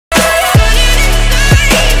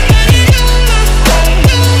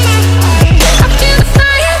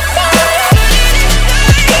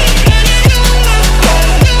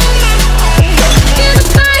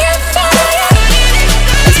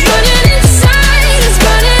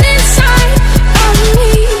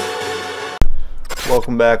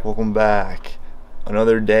Welcome back.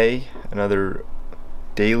 Another day, another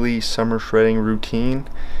daily summer shredding routine.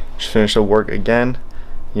 Just finished up work again.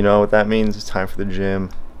 You know what that means, it's time for the gym.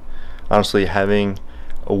 Honestly, having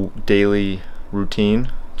a daily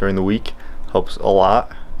routine during the week helps a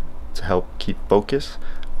lot to help keep focus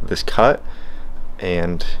of this cut.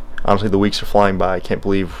 And honestly, the weeks are flying by. I can't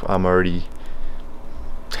believe I'm already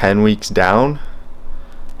 10 weeks down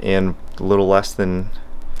and a little less than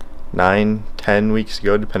 9-10 weeks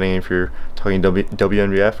ago, depending if you're talking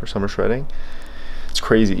WNBF or summer shredding. It's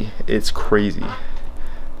crazy.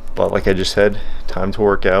 But like I just said, time to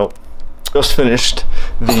work out. Just finished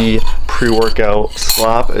the pre-workout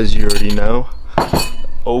slop, as you already know.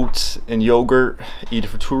 Oats and yogurt. Eat it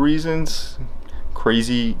for two reasons.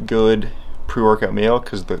 Crazy good pre-workout meal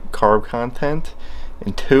because the carb content,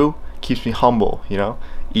 and two, keeps me humble. You know,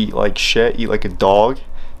 eat like shit, eat like a dog,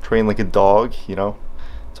 train like a dog. You know,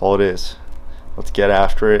 that's all it is. Let's get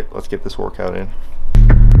after it. Let's get this workout in.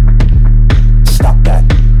 Stop that.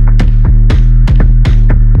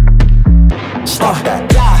 Stop that.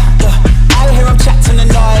 I hear him chat to the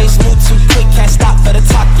noise. Move too quick, can't stop for the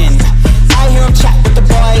talking. I hear him chat with the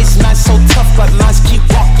boys. Man so tough, but mines keep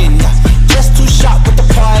walking. Just too sharp with the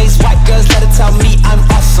prize. White girls let it tell me I'm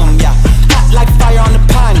awesome, yeah. Hot like fire on the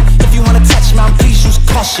pan. If you wanna touch me, please use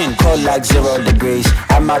caution. Cold like 0 degrees.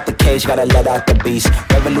 I'm out the cage, gotta let out the beast.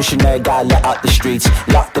 Revolutionary, gotta let out the streets.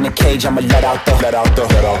 Locked in a cage, I'ma let out the.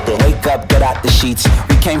 Wake up, get out the sheets.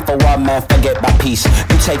 We came for war, man, forget my peace.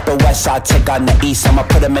 You take the west, I take on the east. I'ma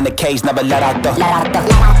put him in the cage, never let out the.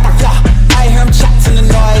 I hear him chat to the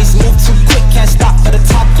noise. Move too quick, can't stop for the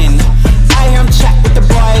talking. I hear him chat with the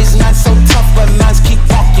boys. Man so tough, but mines keep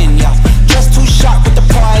walking, yeah. Just too sharp with the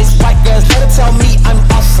prize. White girls, let it tell me I'm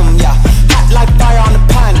awesome, yeah. Hot like fire on the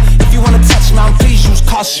pan. If you wanna touch me, please use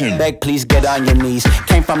caution. Beg, please get on your knees.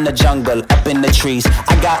 Came from the jungle, up in the trees.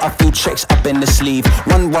 I got a few tricks up in the sleeve.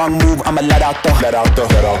 One wrong move, I'ma let out the.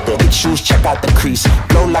 Big shoes, check out the crease.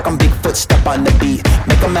 Blow like I'm Bigfoot, step on the beat.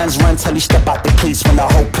 Make a man's run till he step out the cleats. When the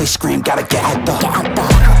whole place scream, gotta get out the.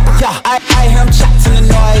 Yeah, I hear him chat to the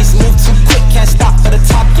noise. Move too quick, can't stop for the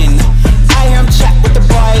talking. I hear him chat with the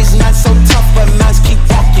boys. Man so tough, but mines keep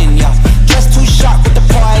walking, yeah. Just too sharp with the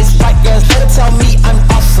prize. White girls, let it tell me I'm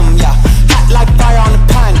awesome, yeah. Hot like fire on the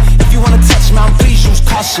pan. If you wanna touch me, please use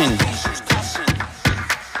caution.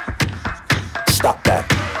 Stop that.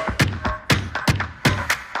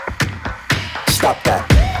 Stop that.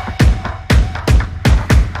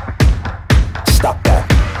 Stop that.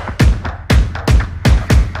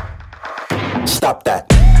 Stop that.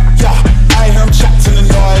 Yeah, I hear him chat to the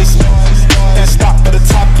noise. And stop for the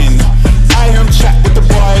talking. I hear him chat with the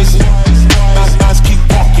boys. Mines keep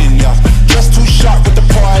walking, yeah. Just too sharp with the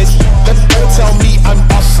prize. Let it tell me I'm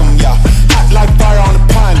awesome, yeah. Hot like fire on the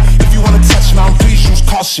pan. If you wanna touch me, please use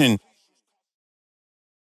caution.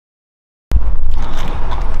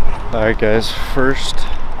 Alright guys, first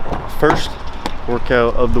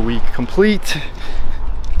workout of the week complete.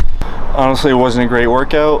 Honestly, it wasn't a great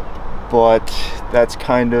workout, but that's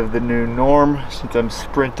kind of the new norm since I'm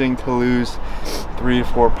sprinting to lose 3 to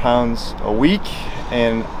 4 pounds a week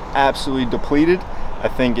and absolutely depleted. I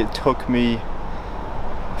think it took me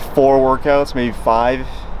 4 workouts, maybe 5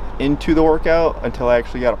 into the workout until I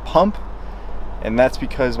actually got a pump, and that's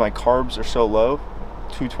because my carbs are so low.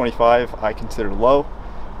 225 I consider low.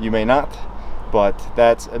 You may not, but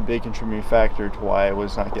that's a big contributing factor to why I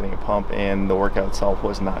was not getting a pump, and the workout itself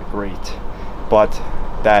was not great. But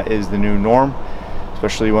that is the new norm,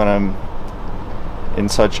 especially when I'm in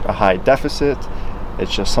such a high deficit.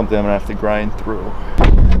 It's just something I'm gonna have to grind through.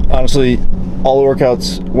 Honestly, all the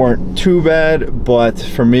workouts weren't too bad, but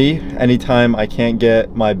for me, anytime I can't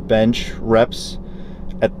get my bench reps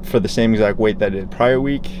for the same exact weight that I did prior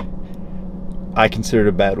week, I consider it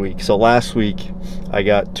a bad week. So last week I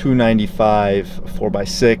got 295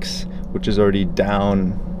 4x6, which is already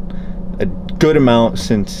down a good amount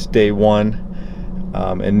since day 1.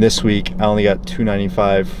 And this week I only got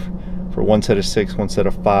 295 for 1 set of 6, 1 set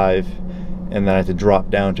of 5, and then I had to drop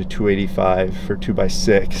down to 285 for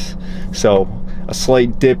 2x6. So a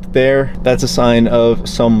slight dip there. That's a sign of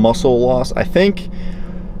some muscle loss, I think,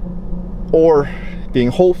 or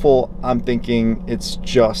being hopeful, I'm thinking it's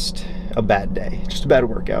just a bad day, just a bad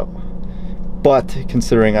workout. But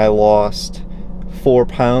considering I lost 4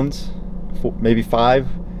 pounds, maybe 5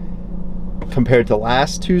 compared to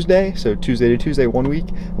last Tuesday, so Tuesday to Tuesday 1 week,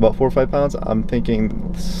 about 4 or 5 pounds, I'm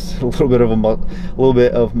thinking a little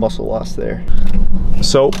bit of muscle loss there.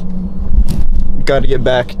 So got to get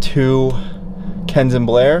back to Ken's and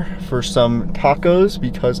Blair for some tacos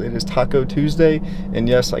because it is Taco Tuesday, and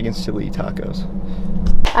yes, I can still eat tacos.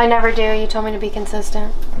 I never do. You told me to be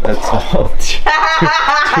consistent. That's all.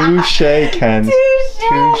 Touche, Ken.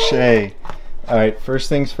 Touche. Alright, first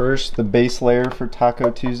things first, the base layer for Taco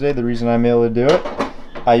Tuesday. The reason I'm able to do it,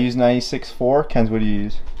 I use 96.4. Ken's, what do you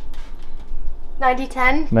use?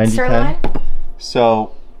 90-10. 90-10.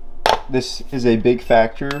 So this is a big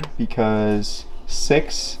factor because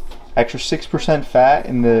extra 6% fat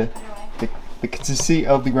in the consistency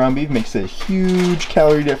of the ground beef makes a huge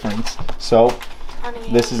calorie difference. So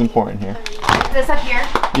this is important here. This up here.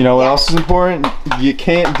 You know what else is important? You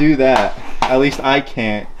can't do that. At least I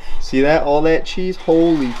can't. See that? All that cheese?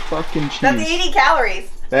 Holy fucking cheese. That's 80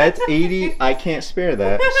 calories. That's 80. I can't spare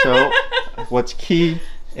that. So what's key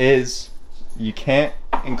is you can't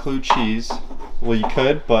include cheese. Well, you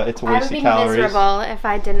could, but it's a waste of calories. I would be miserable if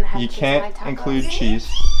I didn't have You cheese can't in my tacos. include cheese.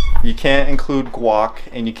 You can't include guac,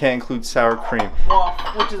 and you can't include sour cream.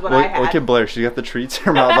 Which is what I had. Look at Blair. She got the treats in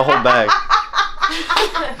her mouth, the whole bag.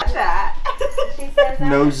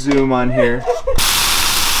 No zoom on here.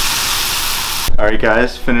 Alright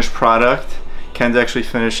guys, finished product. Ken's actually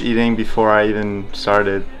finished eating before I even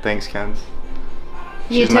started. Thanks, Ken's.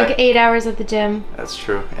 You took 8 hours at the gym. That's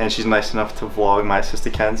true. And she's nice enough to vlog, my sister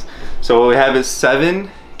Ken's. So what we have is 7,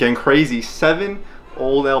 getting crazy, 7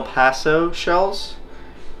 old El Paso shells.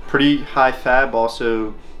 Pretty high fat, but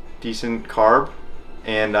also decent carb.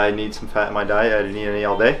 And I need some fat in my diet. I didn't eat any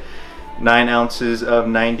all day. 9 ounces of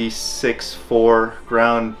 96.4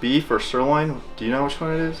 ground beef or sirloin. Do you know which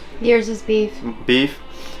one it is? Yours is beef. Beef.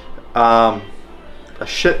 A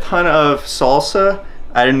shit ton of salsa.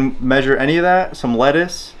 I didn't measure any of that. Some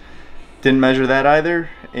lettuce. Didn't measure that either.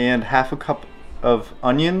 And half a cup of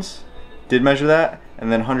onions. Did measure that.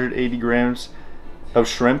 And then 180 grams of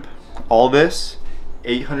shrimp. All this.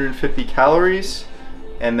 850 calories.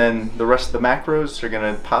 And then the rest of the macros are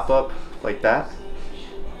going to pop up like that.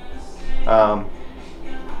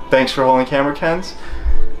 Thanks for holding camera, Kens.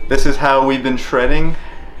 This is how we've been shredding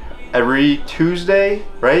every Tuesday,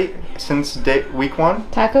 right? Since week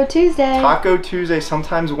 1. Taco Tuesday. Taco Tuesday,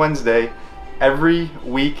 sometimes Wednesday, every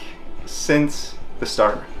week since the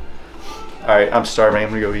start. Alright, I'm starving. I'm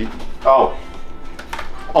gonna go eat. Oh,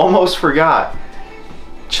 almost forgot.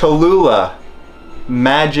 Cholula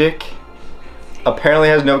Magic apparently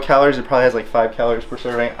has no calories. It probably has like 5 calories per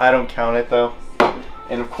serving. I don't count it though.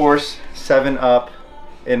 And of course, 7-Up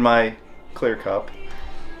in my clear cup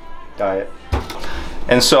diet.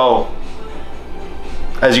 And so,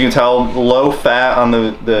 as you can tell, low fat on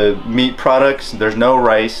the meat products. There's no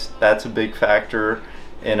rice. That's a big factor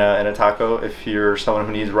in a taco. If you're someone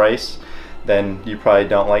who needs rice, then you probably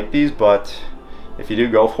don't like these. But if you do,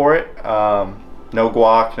 go for it. No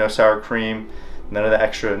guac, no sour cream, none of the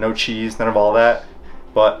extra, no cheese, none of all that.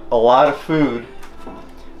 But a lot of food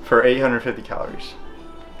for 850 calories.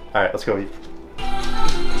 All right, let's go eat.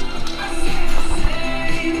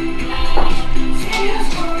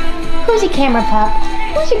 Who's your camera pup?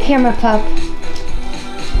 Who's your camera pup?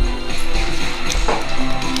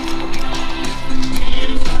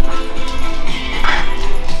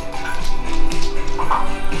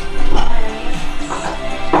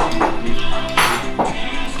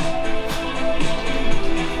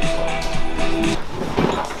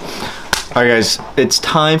 Alright guys, it's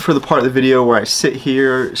time for the part of the video where I sit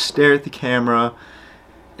here, stare at the camera,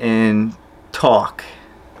 and talk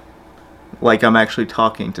like I'm actually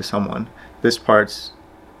talking to someone. This part's,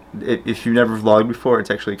 if you've never vlogged before, it's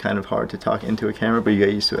actually kind of hard to talk into a camera, but you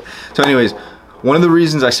get used to it. So anyways, one of the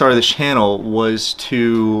reasons I started this channel was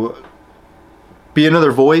to be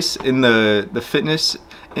another voice in the fitness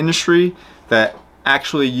industry that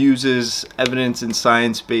actually uses evidence and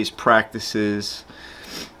science-based practices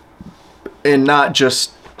and not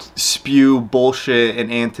just spew bullshit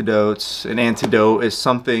and antidotes. An antidote is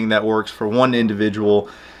something that works for one individual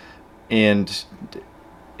and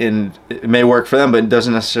it may work for them, but it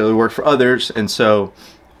doesn't necessarily work for others. And so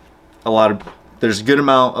there's a good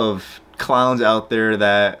amount of clowns out there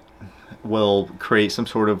that will create some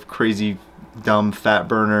sort of crazy dumb fat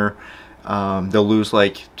burner. They'll lose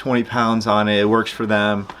like 20 pounds on it. It works for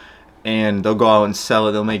them and they'll go out and sell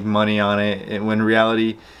it. They'll make money on it. And when in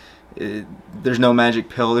reality, there's no magic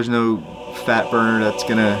pill. There's no fat burner that's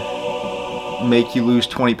gonna make you lose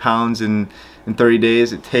 20 pounds in 30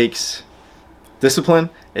 days. It takes discipline.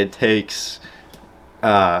 It takes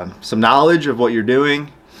some knowledge of what you're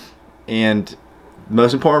doing, and the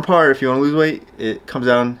most important part, if you want to lose weight, it comes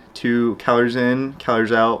down to calories in,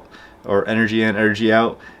 calories out, or energy in, energy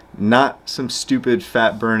out, not some stupid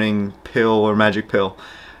fat burning pill or magic pill.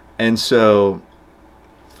 And so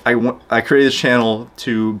I created this channel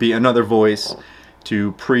to be another voice,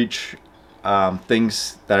 to preach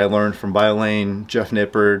things that I learned from BioLane, Jeff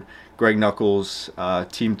Nippard, Greg Knuckles,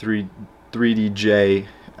 Team 3DJ,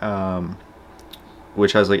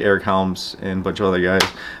 which has like Eric Helms and a bunch of other guys,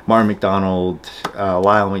 Martin McDonald,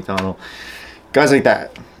 Lyle McDonald, guys like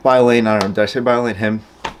that. BioLane, I don't know, did I say BioLane? Him.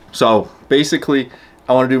 So basically,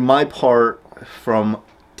 I want to do my part from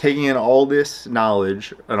taking in all this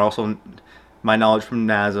knowledge, and also my knowledge from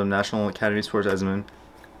NASM, National Academy of Sports Medicine,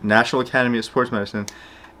 National Academy of Sports Medicine,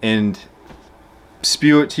 and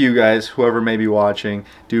spew it to you guys, whoever may be watching,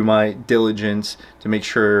 do my diligence to make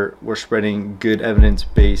sure we're spreading good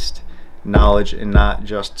evidence-based knowledge and not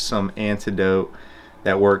just some antidote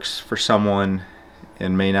that works for someone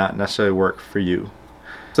and may not necessarily work for you.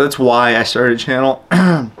 So that's why I started a channel,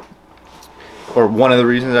 or one of the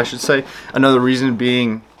reasons I should say. Another reason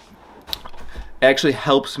being, it actually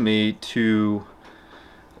helps me to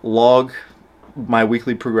log my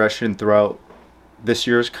weekly progression throughout this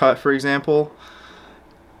year's cut, for example,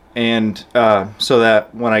 and so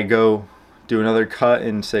that when I go do another cut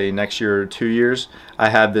in, say, next year or 2 years, I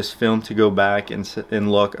have this film to go back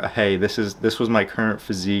and look, hey, this was my current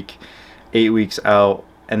physique 8 weeks out,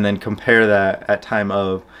 and then compare that at time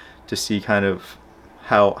of, to see kind of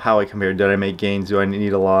how I compared. Did I make gains? Do I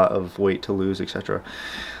need a lot of weight to lose, etc.?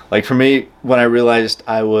 Like for me, when I realized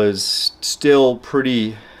I was still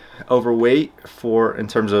pretty overweight in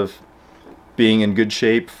terms of being in good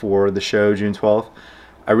shape for the show June 12th,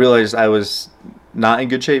 I realized I was not in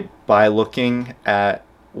good shape by looking at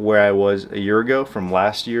where I was a year ago from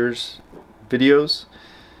last year's videos.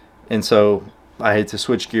 And so I had to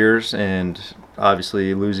switch gears and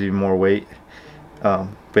obviously lose even more weight. But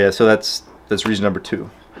yeah, so that's reason number 2.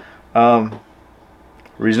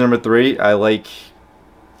 Reason number 3, I like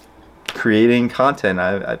creating content.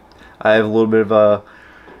 I have a little bit of a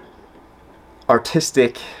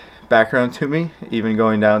artistic background to me, even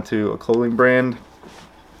going down to a clothing brand.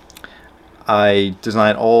 I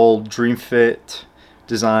design all Dream Fit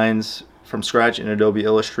designs from scratch in Adobe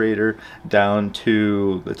Illustrator, down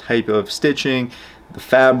to the type of stitching, the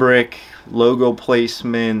fabric, logo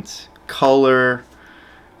placement, color,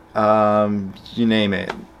 you name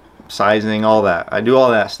it, sizing, all that. I do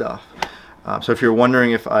all that stuff. So if you're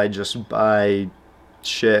wondering if I just buy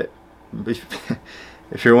shit,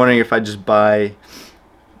 if you're wondering if I just buy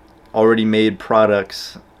already made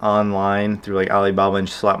products online through like Alibaba and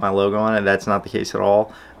slap my logo on it, that's not the case at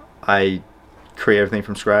all. I create everything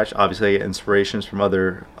from scratch. Obviously I get inspirations from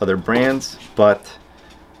other brands, but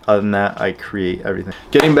other than that, I create everything.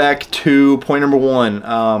 Getting back to point number 1,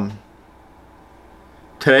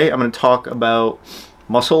 today I'm going to talk about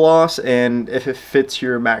muscle loss and if it fits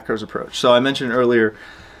your macros approach. So I mentioned earlier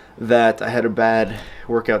that I had a bad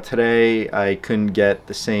workout today. I couldn't get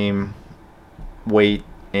the same weight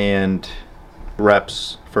and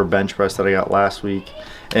reps for bench press that I got last week,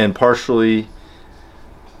 and partially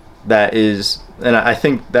that is, and I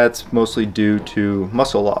think that's mostly due to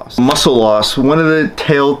muscle loss. Muscle loss, one of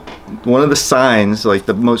the signs, like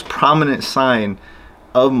the most prominent sign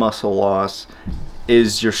of muscle loss,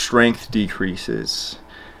 is your strength decreases.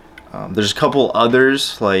 There's a couple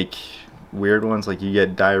others, like weird ones, like you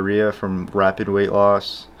get diarrhea from rapid weight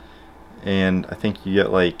loss, and I think you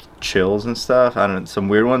get like chills and stuff. I don't know, some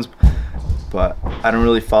weird ones, but I don't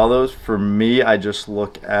really follow those. For me, I just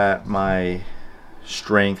look at my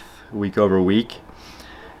strength week over week,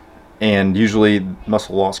 and usually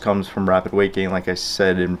muscle loss comes from rapid weight gain, like I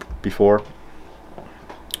said before.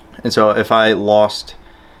 And so if I lost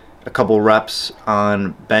a couple reps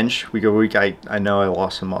on bench week over week, I know I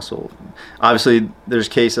lost some muscle. Obviously there's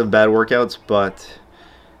a case of bad workouts, but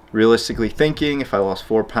realistically thinking, if I lost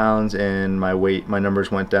 4 pounds and my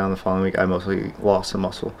numbers went down the following week, I mostly lost some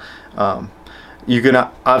muscle. You can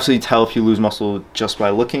obviously tell if you lose muscle just by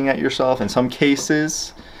looking at yourself. In some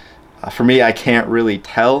cases, for me, I can't really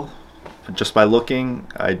tell just by looking.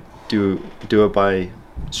 I do it by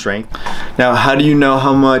strength. Now, how do you know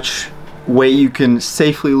how much weight you can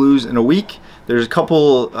safely lose in a week? There's a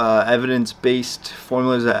couple evidence-based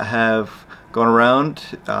formulas that have gone around.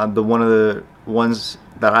 One of the ones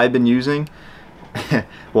that I've been using,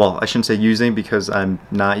 well, I shouldn't say using because I'm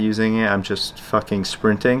not using it, I'm just fucking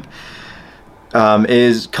sprinting,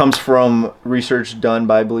 comes from research done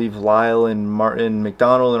by, I believe, Lyle and Martin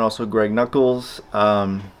McDonald and also Greg Knuckles.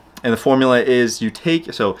 And the formula is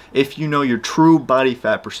so if you know your true body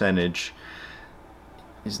fat percentage,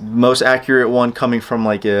 is the most accurate one coming from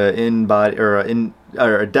like a in-body or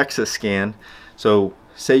a DEXA scan. So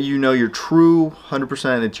say you know your true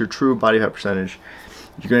 100%, it's your true body fat percentage.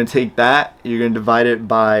 You're going to take that, you're going to divide it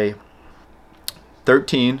by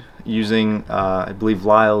 13 using, I believe,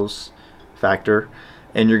 Lyle's factor,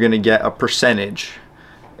 and you're going to get a percentage.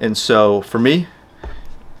 And so for me,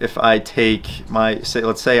 if I take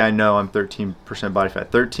let's say I know I'm 13% body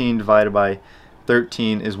fat, 13 divided by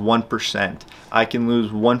 13 is 1%. I can lose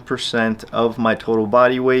 1% of my total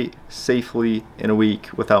body weight safely in a week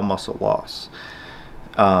without muscle loss.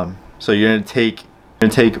 So you're going to take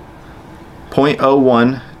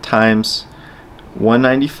 0.01 times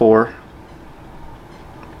 194,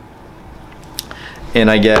 and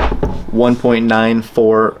I get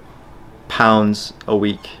 1.94 pounds a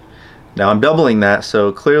week. Now I'm doubling that,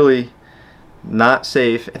 so clearly not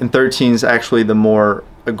safe, and 13 is actually the more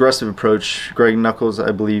aggressive approach. Greg Nuckols,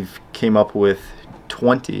 I believe, came up with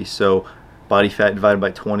 20, so body fat divided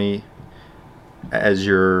by 20 as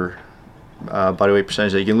your body weight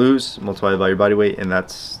percentage that you can lose, multiplied by your body weight, and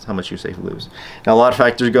that's how much you safely lose. Now a lot of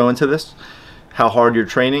factors go into this: how hard you're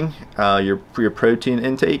training, your protein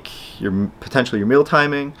intake, potentially your meal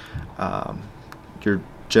timing, your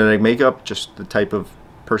genetic makeup, just the type of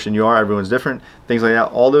person you are. Everyone's different, things like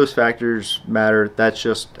that. All those factors matter. That's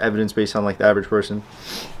just evidence based on like the average person.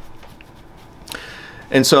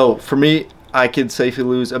 And so for me, I could safely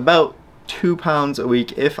lose about 2 pounds a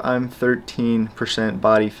week if I'm 13%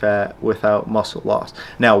 body fat without muscle loss.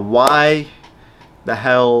 Now, why the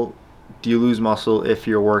hell do you lose muscle if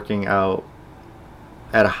you're working out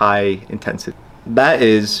at a high intensity? That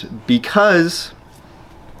is because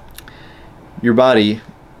your body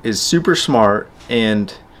is super smart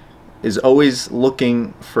and is always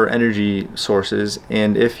looking for energy sources,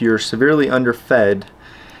 and if you're severely underfed,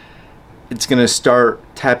 it's going to start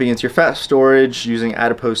tapping into your fat storage using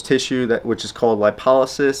adipose tissue, which is called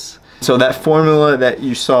lipolysis. So that formula that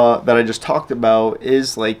you saw that I just talked about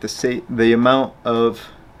is like the amount of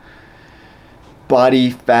body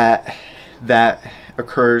fat that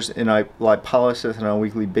occurs in a lipolysis on a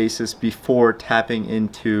weekly basis before tapping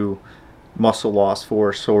into muscle loss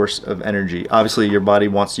for a source of energy. Obviously your body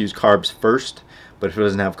wants to use carbs first, but if it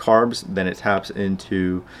doesn't have carbs, then it taps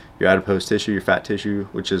into your adipose tissue, your fat tissue,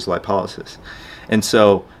 which is lipolysis. And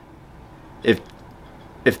so if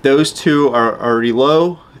those two are already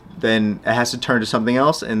low, then it has to turn to something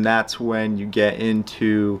else, and that's when you get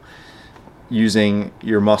into using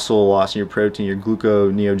your muscle loss and your protein, your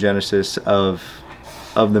gluconeogenesis of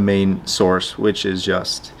the main source, which is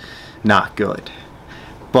just not good.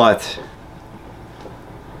 But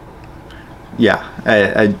yeah,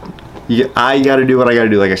 I gotta do what I gotta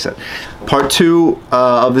do, like I said. Part 2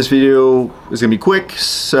 of this video is gonna be quick.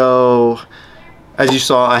 So as you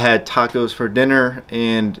saw, I had tacos for dinner,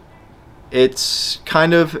 and it's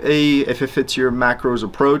kind of if it fits your macros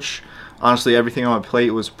approach. Honestly, everything on my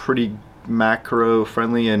plate was pretty macro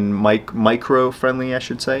friendly and micro friendly, I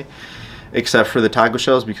should say, except for the taco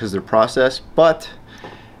shells because they're processed. But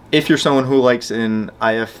if you're someone who likes an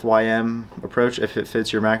IFYM approach, if it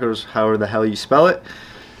fits your macros, however the hell you spell it,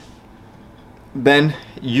 then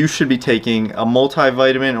you should be taking a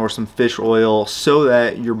multivitamin or some fish oil so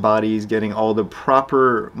that your body is getting all the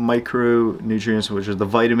proper micronutrients, which are the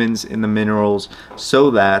vitamins and the minerals,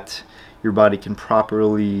 so that your body can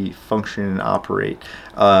properly function and operate.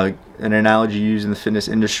 An analogy used in the fitness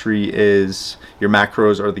industry is your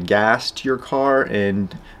macros are the gas to your car,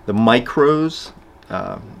 and the micros,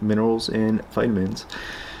 minerals and vitamins,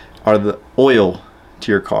 are the oil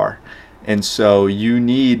to your car. And so you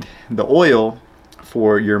need the oil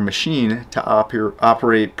for your machine to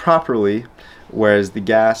operate properly, whereas the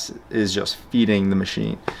gas is just feeding the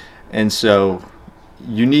machine. And so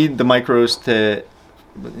you need the micros to,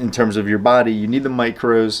 in terms of your body, you need the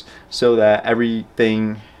micros so that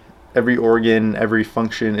everything, every organ, every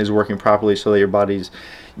function is working properly, so that your body's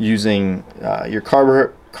using your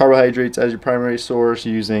carbohydrates as your primary source,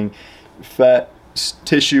 using fat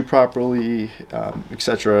tissue properly,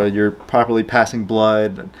 etc. You're properly passing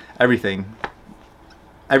blood, everything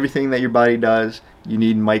that your body does, you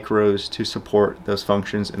need micros to support those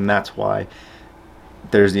functions. And that's why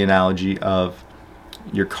there's the analogy of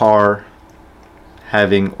your car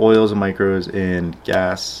having oils and micros and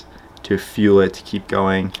gas to fuel it to keep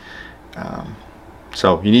going.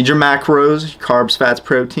 So you need your macros, carbs, fats,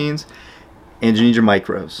 proteins, and you need your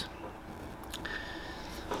micros.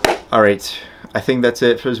 Alright, I think that's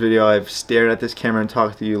it for this video. I've stared at this camera and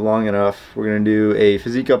talked to you long enough. We're going to do a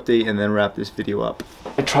physique update and then wrap this video up.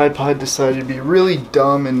 My tripod decided to be really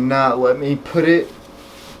dumb and not let me put it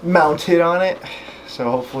mounted on it. So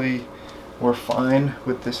hopefully we're fine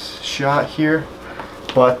with this shot here.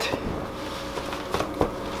 But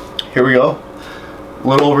here we go. A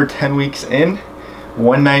little over 10 weeks in.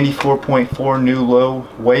 194.4 new low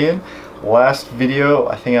weigh-in. Last video,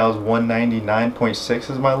 I think I was 199.6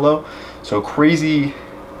 as my low. So crazy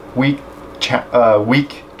week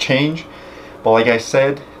week change, but like I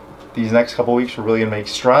said, these next couple weeks we're really gonna make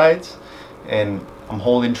strides, and I'm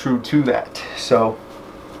holding true to that. So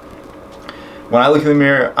when I look in the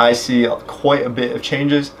mirror, I see quite a bit of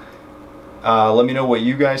changes. Let me know what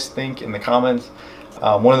you guys think in the comments.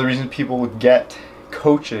 One of the reasons people get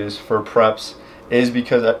coaches for preps is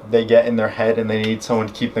because they get in their head and they need someone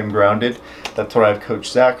to keep them grounded. That's what I've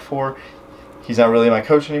coached Zach for. He's not really my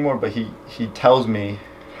coach anymore, but he tells me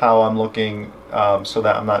how I'm looking, so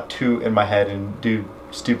that I'm not too in my head and do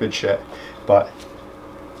stupid shit. But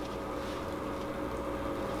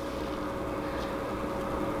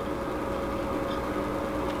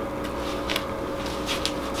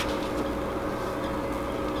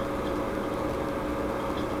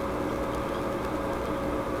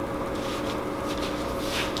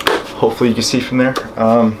hopefully you can see from there.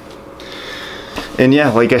 And yeah,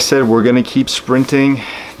 like I said, we're gonna keep sprinting.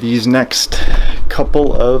 These next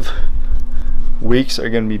couple of weeks are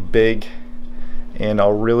gonna be big, and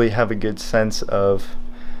I'll really have a good sense of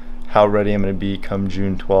how ready I'm gonna be come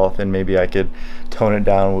June 12th, and maybe I could tone it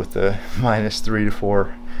down with the -3 to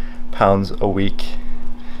 4 pounds a week.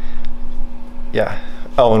 Yeah.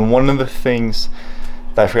 Oh, and one of the things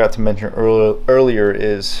that I forgot to mention earlier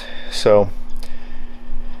is, so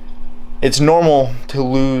it's normal to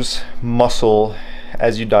lose muscle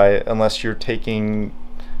as you diet unless you're taking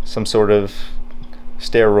some sort of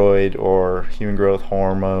steroid or human growth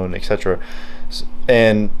hormone, etc.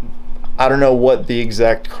 And I don't know what the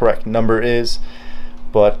exact correct number is,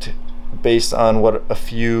 but based on what a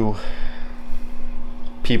few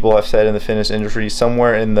people have said in the fitness industry,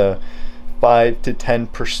 somewhere in the 5 to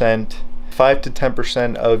 10%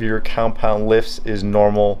 of your compound lifts is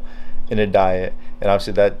normal in a diet. And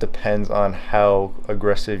obviously that depends on how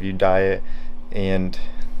aggressive you diet and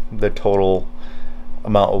the total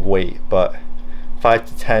amount of weight, but 5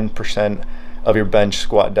 to 10% of your bench,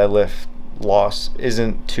 squat, deadlift loss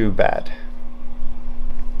isn't too bad.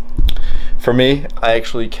 For me, I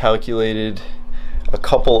actually calculated a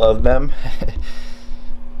couple of them.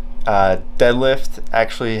 Deadlift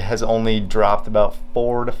actually has only dropped about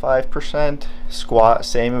 4 to 5%, squat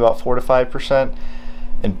same, about 4 to 5%.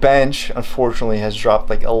 And bench, unfortunately, has dropped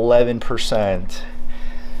like 11%.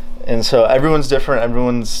 And so everyone's different.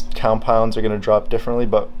 Everyone's compounds are going to drop differently.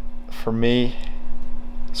 But for me,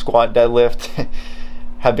 squat, deadlift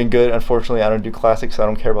have been good. Unfortunately, I don't do classics, so I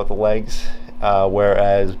don't care about the legs.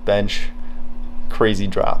 Whereas bench, crazy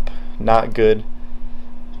drop. Not good,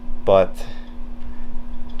 but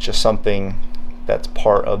just something that's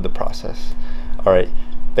part of the process. All right.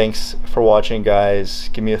 Thanks for watching, guys.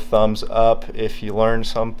 Give me a thumbs up if you learned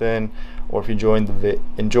something or if you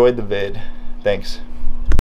enjoyed the vid. Thanks.